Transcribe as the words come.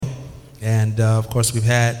And of course, we've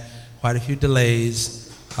had quite a few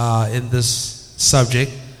delays in this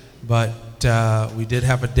subject, but we did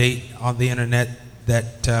have a date on the internet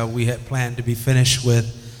that we had planned to be finished with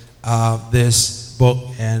this book,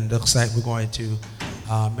 and it looks like we're going to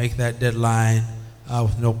make that deadline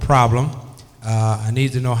with no problem. I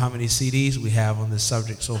need to know how many CDs we have on this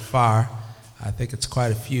subject so far. I think it's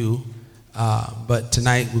quite a few, but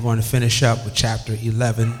tonight we're going to finish up with chapter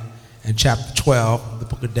 11 and chapter 12 of the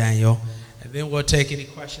book of Daniel, and then we'll take any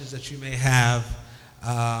questions that you may have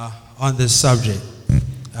on this subject.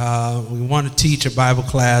 We want to teach a Bible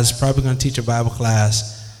class, probably going to teach a Bible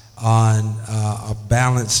class on a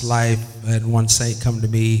balanced life. I had one saint come to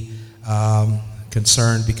me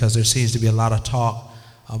concerned because there seems to be a lot of talk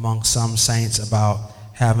among some saints about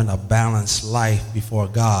having a balanced life before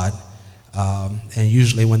God. And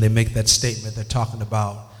usually when they make that statement, they're talking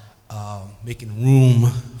about making room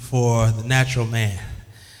for the natural man.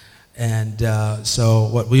 And so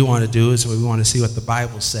what we want to do is we want to see what the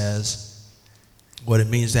Bible says, what it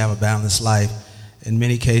means to have a balanced life. In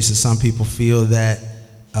many cases, some people feel that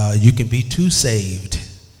you can be too saved,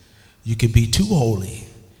 you can be too holy,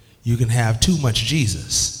 you can have too much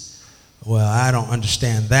Jesus. Well, I don't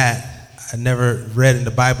understand that. I never read in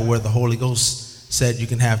the Bible where the Holy Ghost said you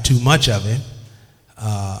can have too much of it.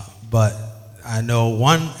 But I know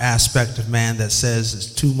one aspect of man that says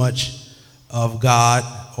it's too much of God,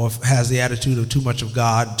 or has the attitude of too much of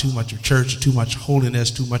God, too much of church, too much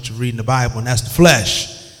holiness, too much of reading the Bible, and that's the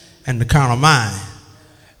flesh and the carnal mind.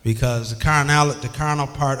 Because the carnal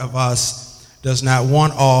part of us does not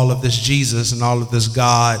want all of this Jesus and all of this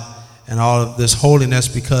God and all of this holiness,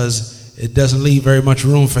 because it doesn't leave very much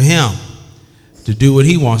room for him to do what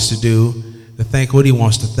he wants to do, to think what he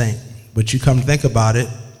wants to think. But you come to think about it,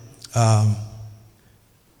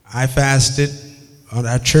 I fasted on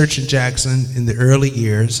our church in Jackson in the early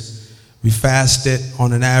years. We fasted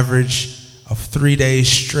on an average of 3 days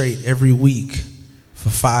straight every week for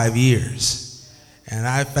 5 years. And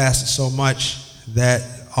I fasted so much that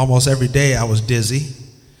almost every day I was dizzy.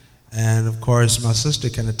 And of course, my sister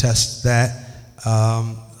can attest to that,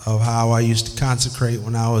 of how I used to consecrate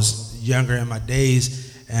when I was younger in my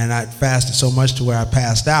days, and I fasted so much to where I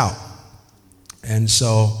passed out. And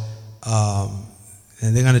so,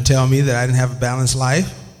 and they're going to tell me that I didn't have a balanced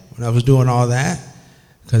life when I was doing all that,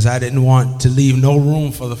 because I didn't want to leave no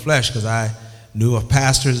room for the flesh, because I knew of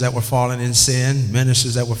pastors that were falling in sin,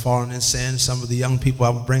 ministers that were falling in sin. Some of the young people I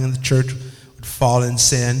would bring in the church would fall in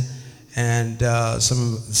sin, and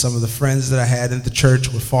some of the friends that I had in the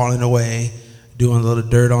church were falling away, doing a little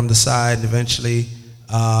dirt on the side, and eventually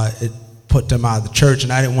it put them out of the church,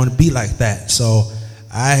 and I didn't want to be like that. So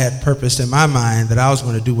I had purpose in my mind that I was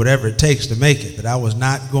going to do whatever it takes to make it, that I was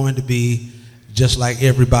not going to be just like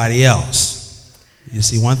everybody else. You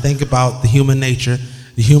see, one thing about the human nature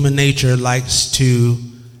likes to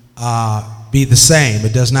be the same.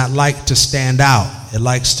 It does not like to stand out. It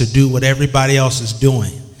likes to do what everybody else is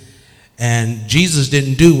doing. And Jesus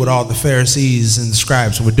didn't do what all the Pharisees and the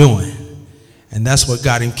scribes were doing. And that's what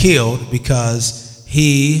got him killed, because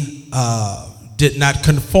he did not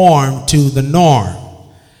conform to the norm.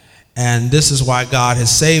 And this is why God has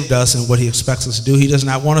saved us and what he expects us to do. He does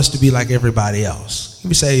not want us to be like everybody else. Let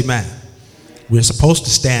me say amen. We're supposed to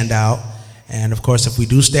stand out. And of course, if we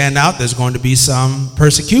do stand out, there's going to be some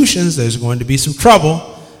persecutions. There's going to be some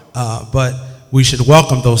trouble. But we should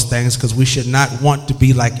welcome those things, because we should not want to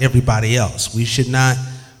be like everybody else. We should not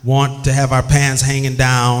want to have our pants hanging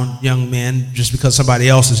down, young men, just because somebody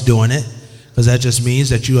else is doing it, because that just means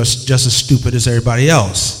that you are just as stupid as everybody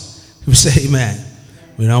else. People say amen.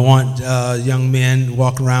 We don't want young men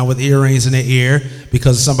walking around with earrings in their ear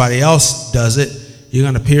because somebody else does it. You're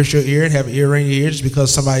going to pierce your ear and have an earring in your ear just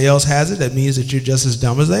because somebody else has it. That means that you're just as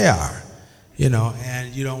dumb as they are,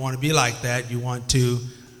 and you don't want to be like that. You want to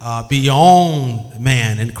be your own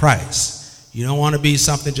man in Christ. You don't want to be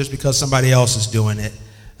something just because somebody else is doing it.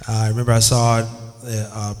 I remember I saw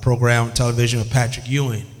a program on television with Patrick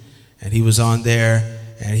Ewing, and he was on there,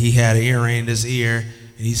 and he had an earring in his ear,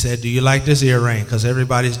 and he said, "Do you like this earring? Because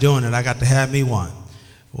everybody's doing it. I got to have me one."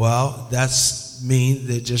 Well,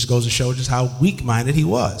 it just goes to show just how weak-minded he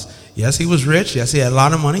was. Yes, he was rich. Yes, he had a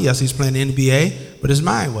lot of money. Yes, he's playing the NBA, but his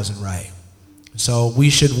mind wasn't right. So we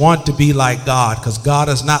should want to be like God, because God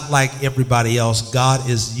is not like everybody else. God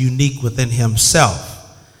is unique within himself.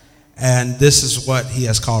 And this is what he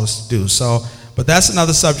has called us to do. So, but that's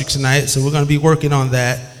another subject tonight. So we're going to be working on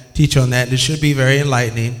that, teach on that. It should be very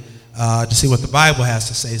enlightening to see what the Bible has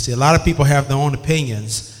to say. See, a lot of people have their own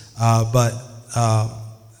opinions, but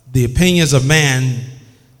the opinions of man,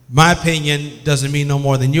 my opinion doesn't mean no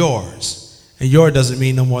more than yours. and yours doesn't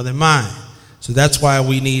mean no more than mine. So that's why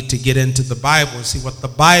we need to get into the Bible and see what the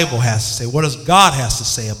Bible has to say. What does God has to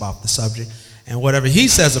say about the subject? And whatever he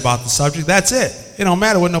says about the subject, that's it. It don't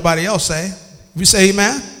matter what nobody else say. You say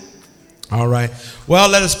amen? All right. Well,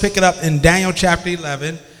 let us pick it up in Daniel chapter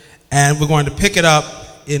 11. And we're going to pick it up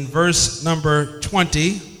in verse number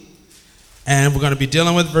 20. And we're going to be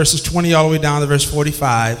dealing with verses 20 all the way down to verse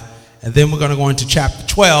 45. And then we're going to go into chapter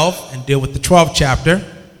 12 and deal with the 12th chapter.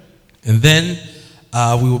 And then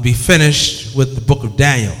we will be finished with the book of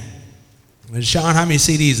Daniel. And Sean, how many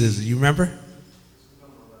CDs is it? You remember?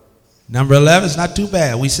 Number 11 is not too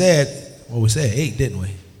bad. We said 8, didn't we?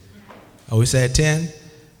 Oh, we said 10.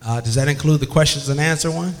 Does that include the questions and answer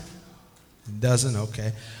one? It doesn't?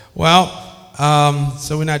 Okay. Well,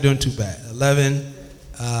 so we're not doing too bad. 11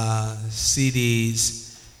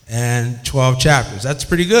 CDs and 12 chapters. That's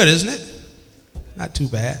pretty good, isn't it? Not too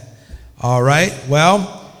bad. All right.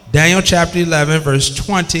 Well, Daniel chapter 11, verse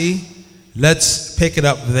 20. Let's pick it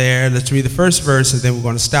up there. Let's read the first verse, and then we're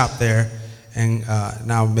going to stop there and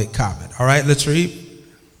now make comment. All right, let's read.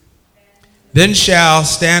 Then shall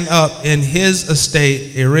stand up in his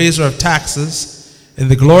estate a raiser of taxes in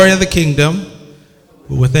the glory of the kingdom.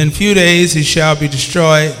 But within few days he shall be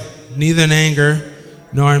destroyed, neither in anger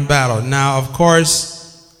nor in battle. Now, of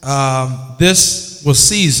course, this was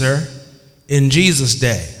Caesar in Jesus'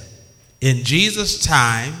 day. In Jesus'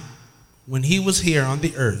 time, when he was here on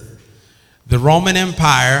the earth, the Roman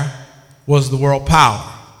Empire was the world power.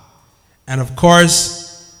 And of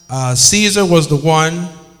course, Caesar was the one,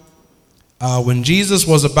 when Jesus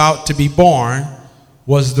was about to be born,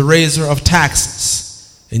 was the raiser of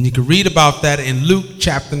taxes. And you can read about that in Luke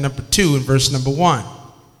chapter number 2 and verse number 1.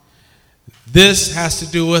 This has to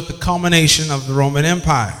do with the culmination of the Roman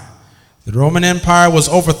Empire. The Roman Empire was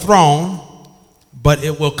overthrown, but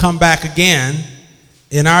it will come back again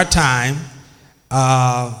in our time,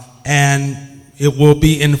 and it will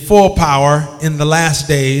be in full power in the last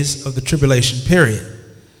days of the tribulation period.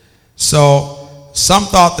 So some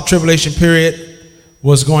thought the tribulation period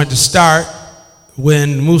was going to start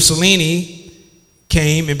when Mussolini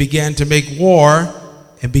came and began to make war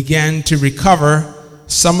and began to recover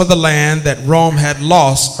some of the land that Rome had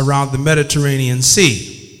lost around the Mediterranean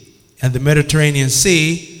Sea. And the Mediterranean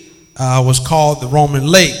Sea was called the Roman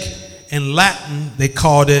Lake. In Latin, they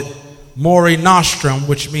called it Mare Nostrum,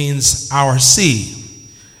 which means our sea.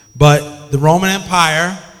 But the Roman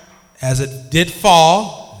Empire, as it did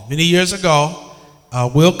fall many years ago,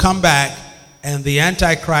 will come back, and the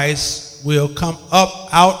Antichrist will come up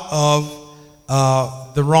out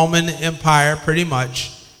of the Roman Empire pretty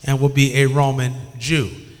much, and will be a Roman Jew.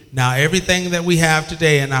 Now, everything that we have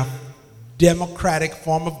today in our democratic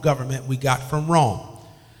form of government, we got from Rome.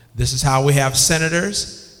 This is how we have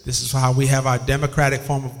senators. This is how we have our democratic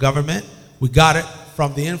form of government. We got it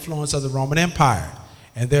from the influence of the Roman Empire.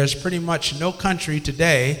 And there's pretty much no country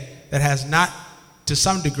today that has not, to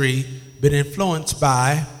some degree, been influenced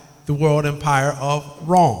by the world empire of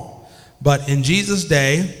Rome. But in Jesus'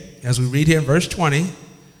 day, as we read here in verse 20,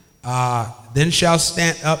 then shall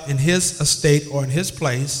stand up in his estate or in his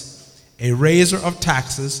place a raiser of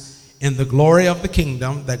taxes in the glory of the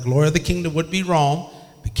kingdom. That glory of the kingdom would be Rome.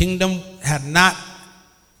 The kingdom had not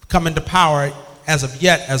come into power as of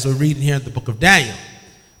yet, as we're reading here in the book of Daniel.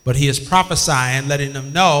 But he is prophesying, letting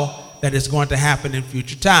them know that it's going to happen in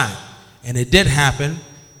future time. And it did happen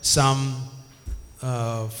some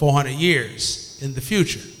 400 years in the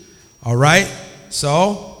future. All right?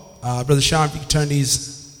 So, Brother Sean, if you can turn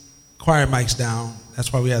these choir mics down.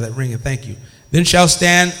 That's why we have that ringing. Thank you. Then shall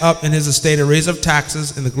stand up in his estate a raiser of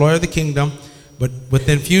taxes in the glory of the kingdom. But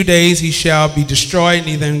within few days he shall be destroyed,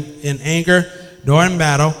 neither in anger nor in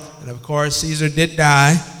battle. And of course, Caesar did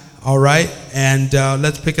die. All right. And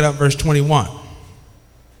let's pick it up, verse 21.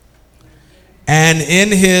 And in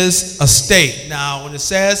his estate. Now, when it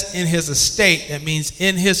says in his estate, that means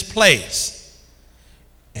in his place.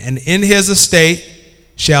 And in his estate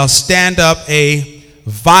shall stand up a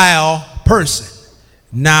vile person.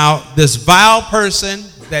 Now, this vile person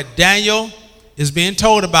that Daniel is being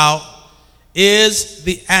told about is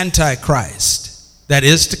the Antichrist that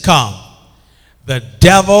is to come. The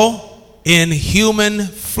devil in human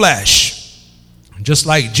flesh. Just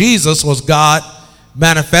like Jesus was God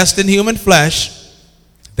manifest in human flesh,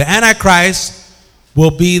 the Antichrist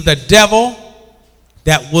will be the devil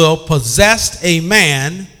that will possess a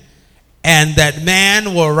man, and that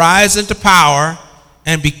man will rise into power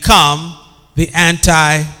and become the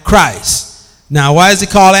Antichrist. Now, why is he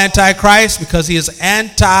called Antichrist? Because he is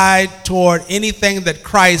anti toward anything that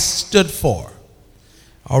Christ stood for.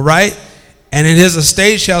 All right? And in his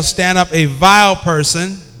estate shall stand up a vile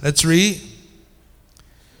person. Let's read.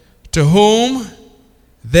 to whom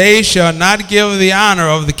they shall not give the honor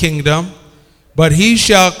of the kingdom, but he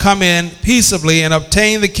shall come in peaceably and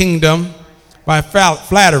obtain the kingdom by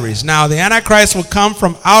flatteries. Now the Antichrist will come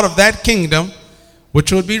from out of that kingdom,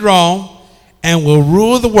 which would be Rome, and will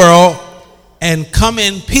rule the world and come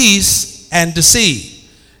in peace and deceive.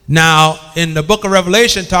 Now in the book of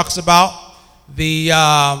Revelation talks about the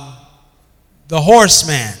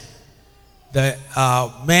horseman, the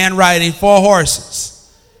man riding 4 horses.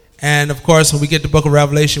 And of course, when we get to the book of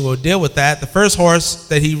Revelation, we'll deal with that. The first horse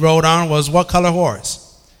that he rode on was what color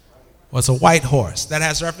horse? Was a white horse. That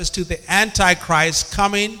has reference to the Antichrist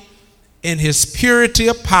coming in his purity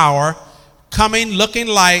of power, coming looking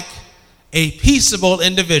like a peaceable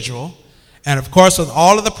individual. And of course, with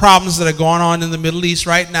all of the problems that are going on in the Middle East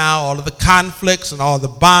right now, all of the conflicts and all the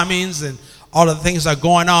bombings and all of the things that are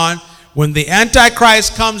going on, when the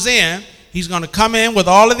Antichrist comes in, he's going to come in with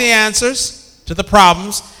all of the answers to the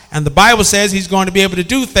problems. And the Bible says he's going to be able to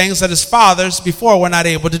do things that his fathers before were not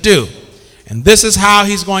able to do. And this is how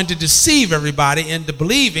he's going to deceive everybody into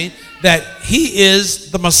believing that he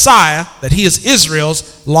is the Messiah, that he is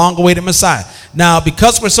Israel's long-awaited Messiah. Now,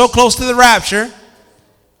 because we're so close to the rapture,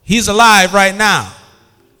 he's alive right now.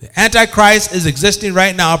 The Antichrist is existing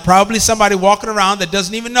right now. Probably somebody walking around that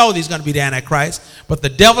doesn't even know that he's going to be the Antichrist, but the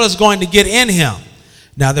devil is going to get in him.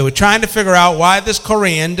 Now, they were trying to figure out why this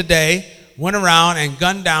Korean today went around and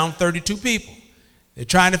gunned down 32 people. They're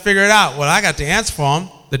trying to figure it out. Well, I got the answer for him.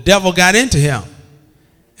 The devil got into him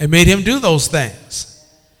and made him do those things.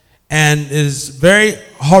 And it is very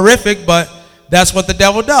horrific, but that's what the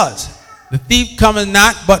devil does. The thief cometh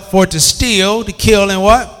not but for to steal, to kill, and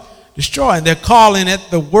what? Destroy. And they're calling it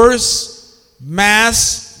the worst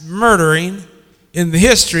mass murdering in the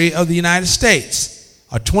history of the United States.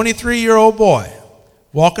 A 23-year-old boy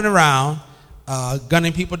walking around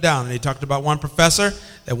gunning people down. And they talked about one professor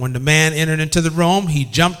that when the man entered into the room, he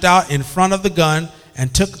jumped out in front of the gun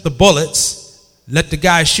and took the bullets, let the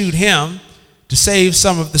guy shoot him to save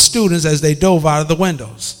some of the students as they dove out of the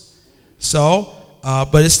windows. So,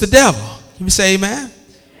 but it's the devil. Can we say amen?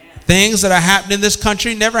 Things that are happening in this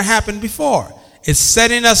country never happened before. It's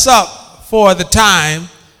setting us up for the time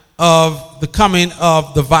of the coming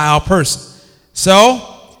of the vile person. So,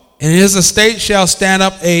 in his estate shall stand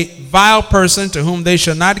up a vile person to whom they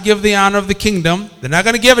shall not give the honor of the kingdom. They're not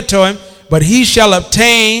going to give it to him, but he shall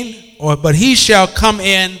obtain, but he shall come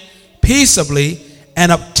in peaceably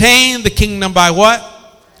and obtain the kingdom by what?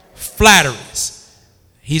 Flatteries.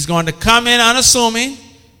 He's going to come in unassuming.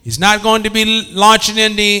 He's not going to be launching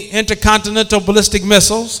in the intercontinental ballistic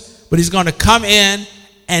missiles, but he's going to come in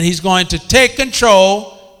and he's going to take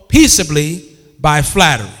control peaceably by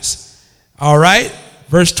flatteries. All right?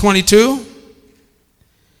 Verse 22,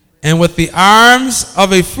 and with the arms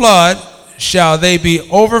of a flood shall they be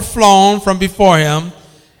overflown from before him,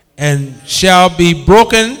 and shall be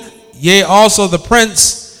broken, yea, also the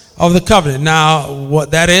prince of the covenant. Now,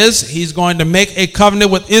 what that is, he's going to make a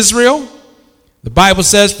covenant with Israel. The Bible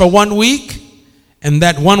says for 1 week, and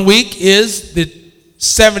that 1 week is the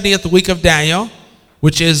 70th week of Daniel,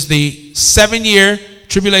 which is the 7-year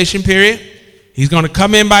tribulation period. He's going to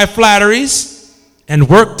come in by flatteries and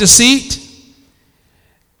work deceit.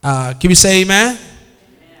 Can we say amen?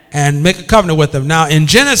 And make a covenant with them. Now in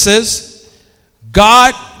Genesis,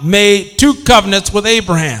 God made 2 covenants with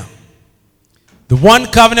Abraham. The one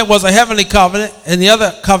covenant was a heavenly covenant, and the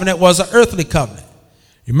other covenant was an earthly covenant.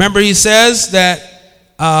 Remember, he says that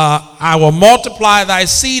I will multiply thy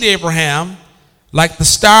seed, Abraham, like the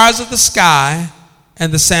stars of the sky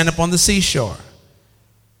and the sand upon the seashore.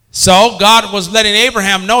 So God was letting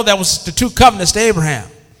Abraham know, that was the 2 covenants to Abraham.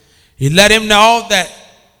 He let him know that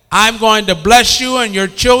I'm going to bless you, and your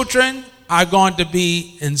children are going to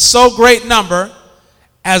be in so great number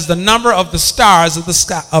as the number of the stars of the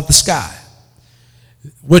sky,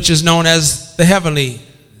 which is known as the heavenly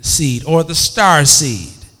seed or the star seed.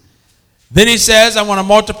 Then he says, I want to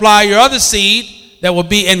multiply your other seed that will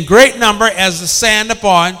be in great number as the sand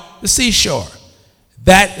upon the seashore.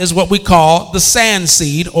 That is what we call the sand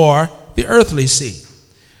seed or the earthly seed.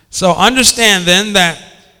 So understand then that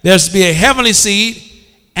there's to be a heavenly seed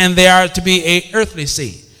and there are to be a earthly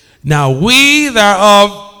seed. Now we that are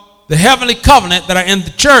of the heavenly covenant that are in the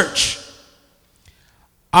church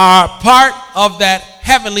are part of that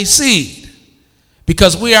heavenly seed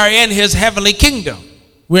because we are in his heavenly kingdom.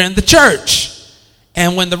 We're in the church.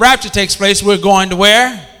 And when the rapture takes place, we're going to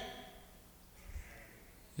where?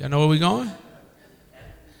 Y'all know where we're going?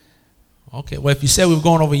 Okay, well, if you said we were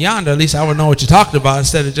going over yonder, at least I would know what you're talking about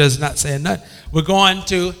instead of just not saying nothing. We're going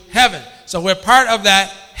to heaven. So we're part of that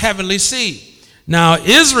heavenly seed. Now,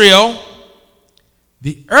 Israel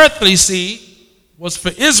The earthly seed was for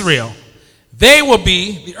Israel. They will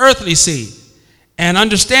be the earthly seed. And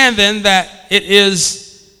understand then that it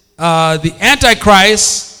is the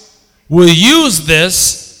Antichrist will use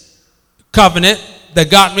this covenant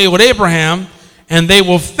that God made with Abraham, and they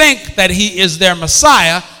will think that he is their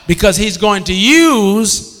Messiah because he's going to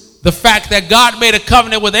use the fact that God made a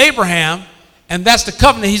covenant with Abraham, and that's the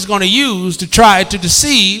covenant he's going to use to try to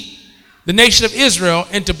deceive the nation of Israel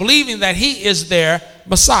into believing that he is their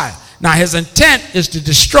Messiah. Now, his intent is to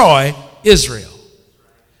destroy Israel.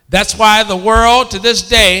 That's why the world to this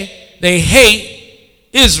day, they hate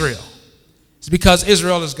Israel. It's because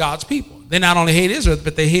Israel is God's people. They not only hate Israel,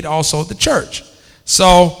 but they hate also the church.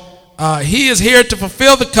 So he is here to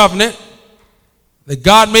fulfill the covenant that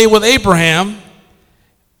God made with Abraham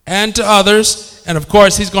and to others. And of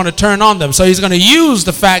course, he's going to turn on them. So he's going to use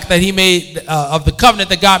the fact that he made of the covenant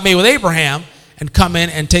that God made with Abraham and come in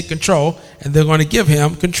and take control. And they're going to give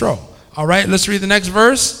him control. All right, let's read the next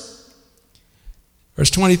verse. Verse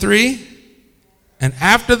 23. And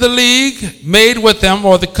after the league made with him,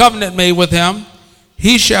 or the covenant made with him,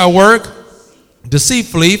 he shall work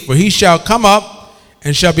deceitfully, for he shall come up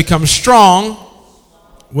and shall become strong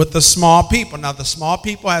with the small people. Now, the small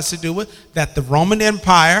people has to do with that the Roman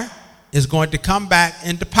Empire is going to come back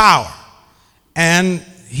into power. And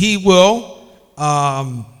he will,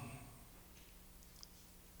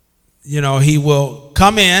 he will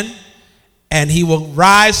come in and he will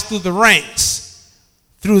rise through the ranks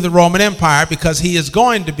through the Roman Empire, because he is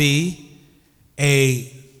going to be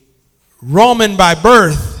a Roman by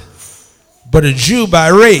birth, but a Jew by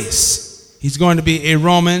race. He's going to be a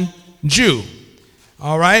Roman Jew.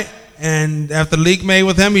 All right? And after the league made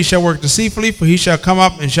with him, he shall work deceitfully, for he shall come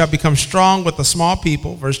up and shall become strong with the small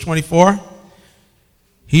people. Verse 24.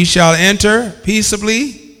 He shall enter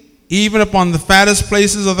peaceably, even upon the fattest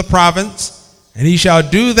places of the province, and he shall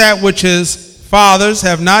do that which his fathers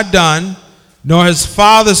have not done, nor his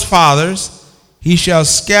fathers' fathers. He shall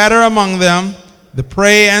scatter among them the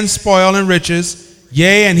prey and spoil and riches.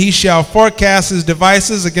 Yea, and he shall forecast his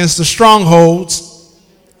devices against the strongholds,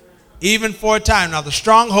 even for a time. Now, the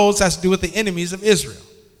strongholds has to do with the enemies of Israel,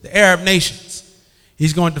 the Arab nations.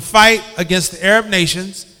 He's going to fight against the Arab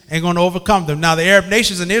nations and going to overcome them. Now, the Arab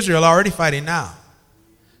nations in Israel are already fighting now.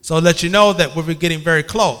 So I'll let you know that we're getting very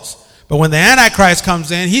close. But when the Antichrist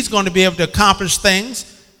comes in, he's going to be able to accomplish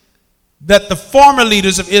things that the former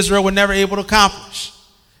leaders of Israel were never able to accomplish.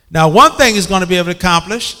 Now, one thing he's going to be able to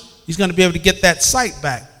accomplish, he's going to be able to get that sight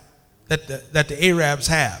back that the Arabs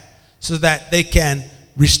have, so that they can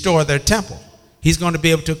restore their temple. He's going to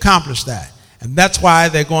be able to accomplish that. And that's why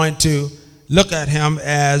they're going to look at him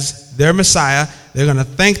as their Messiah. They're going to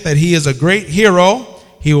think that he is a great hero.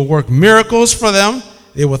 He will work miracles for them.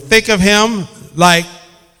 They will think of him like,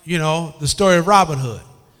 the story of Robin Hood.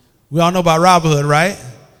 We all know about Robin Hood, right?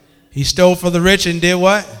 He stole for the rich and did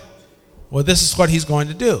what? Well, this is what he's going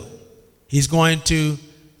to do. He's going to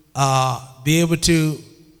be able to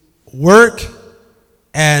work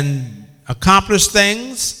and accomplish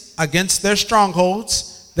things against their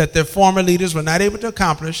strongholds that their former leaders were not able to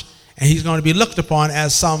accomplish, and he's going to be looked upon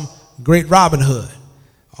as some great Robin Hood.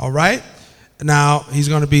 All right? Now, he's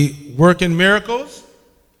going to be working miracles.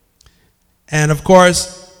 And, of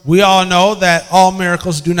course, we all know that all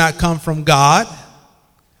miracles do not come from God.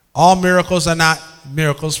 All miracles are not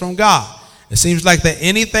miracles from God. It seems like that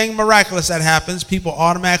anything miraculous that happens, people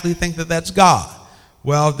automatically think that that's God.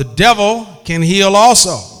 Well, the devil can heal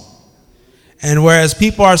also. And whereas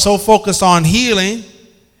people are so focused on healing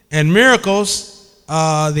and miracles,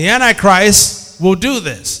 the Antichrist will do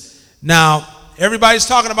this. Now, everybody's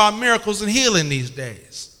talking about miracles and healing these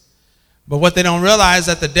days. But what they don't realize is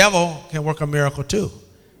that the devil can work a miracle too.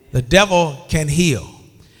 The devil can heal.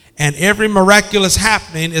 And every miraculous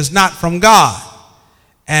happening is not from God.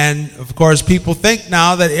 And, of course, people think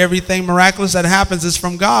now that everything miraculous that happens is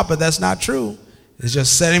from God, but that's not true. It's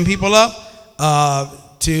just setting people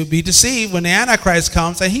up to be deceived when the Antichrist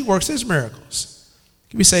comes and he works his miracles.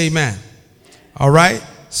 Can we say amen? All right.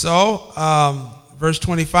 So, verse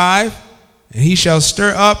 25, and he shall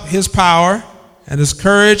stir up his power and his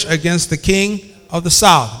courage against the king of the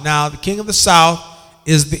south. Now, the king of the south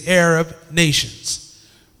is the Arab nations.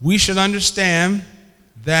 We should understand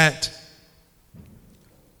that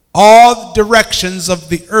all directions of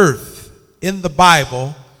the earth in the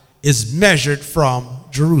Bible is measured from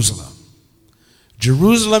Jerusalem.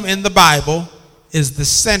 Jerusalem in the Bible is the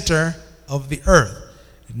center of the earth.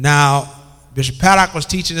 Now, Bishop Paddock was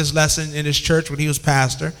teaching this lesson in his church when he was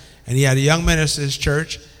pastor, and he had a young minister in his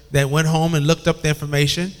church that went home and looked up the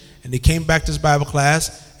information, and he came back to his Bible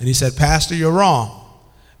class, and he said, "Pastor, you're wrong,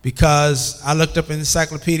 because I looked up in the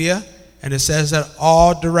encyclopedia, and it says that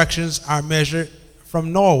all directions are measured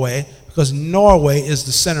from Norway, because Norway is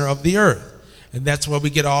the center of the earth. And that's where we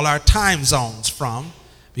get all our time zones from,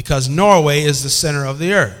 because Norway is the center of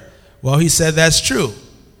the earth. Well, he said that's true.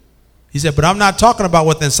 He said, but I'm not talking about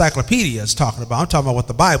what the encyclopedia is talking about. I'm talking about what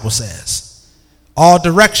the Bible says. All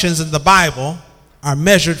directions in the Bible are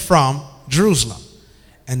measured from Jerusalem.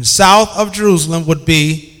 And south of Jerusalem would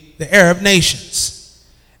be the Arab nations.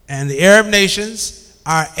 And the Arab nations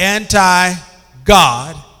are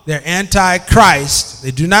anti-God. They're anti-Christ.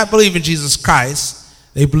 They do not believe in Jesus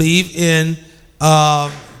Christ. They believe in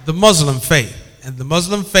the Muslim faith. And the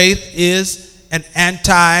Muslim faith is an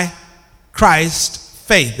anti-Christ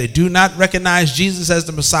faith. They do not recognize Jesus as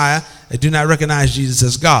the Messiah. They do not recognize Jesus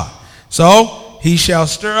as God. So he shall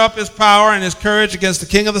stir up his power and his courage against the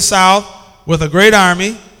king of the south with a great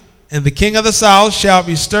army. And the king of the south shall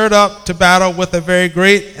be stirred up to battle with a very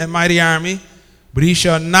great and mighty army. But he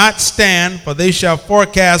shall not stand, for they shall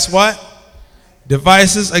forecast what?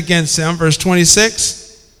 Devices against him. Verse 26.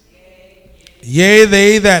 Yea,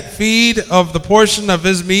 they that feed of the portion of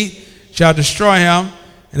his meat shall destroy him,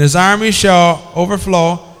 and his army shall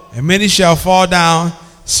overflow, and many shall fall down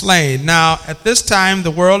slain. Now, at this time,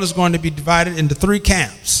 the world is going to be divided into three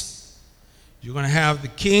camps. You're going to have the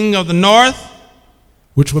king of the north,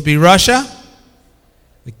 which would be Russia,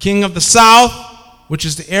 the king of the south, which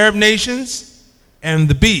is the Arab nations, and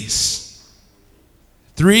the beast.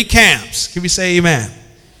 Three camps. Can we say amen?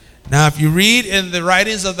 Now, if you read in the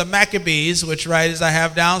writings of the Maccabees, which writings I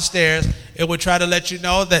have downstairs, it would try to let you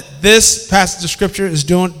know that this passage of scripture is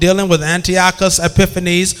dealing with Antiochus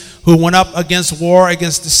Epiphanes, who went up against war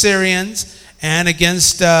against the Syrians and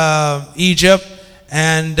against Egypt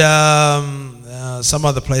and some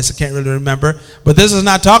other place. I can't really remember. But this is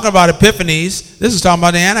not talking about Epiphanes. This is talking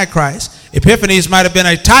about the Antichrist. Epiphanes might have been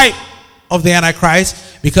a type of the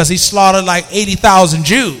Antichrist because he slaughtered like 80,000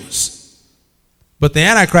 Jews. But the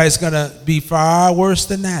Antichrist is going to be far worse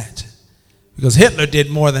than that, because Hitler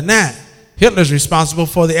did more than that. Hitler's responsible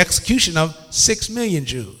for the execution of 6 million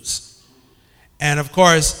Jews. And of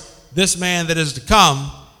course, this man that is to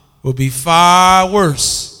come will be far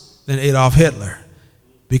worse than Adolf Hitler,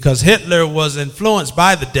 because Hitler was influenced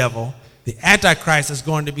by the devil. The Antichrist is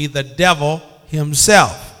going to be the devil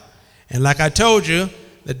himself. And like I told you,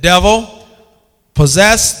 the devil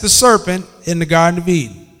possessed the serpent in the Garden of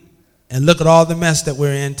Eden. And look at all the mess that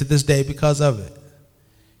we're in to this day because of it.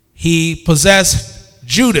 He possessed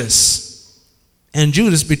Judas, and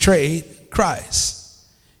Judas betrayed Christ.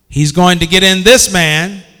 He's going to get in this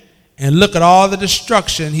man, and look at all the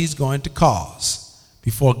destruction he's going to cause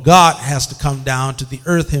before God has to come down to the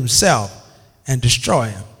earth himself and destroy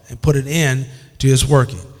him and put an end to his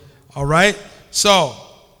working. All right? So,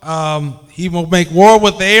 he will make war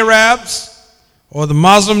with the Arabs or the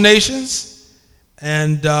Muslim nations.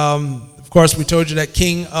 And, of course, we told you that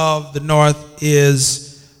king of the north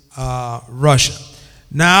is Russia.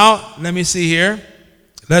 Now, let me see here.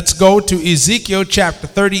 Let's go to Ezekiel chapter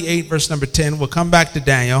 38, verse number 10. We'll come back to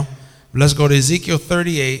Daniel. Let's go to Ezekiel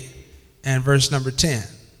 38 and verse number 10.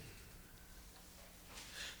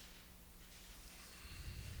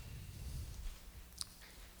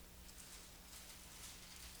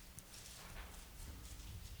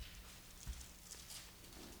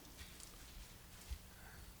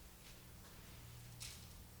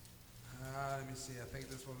 Let me see. I think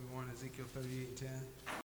that's what we want, Ezekiel 38 and 10.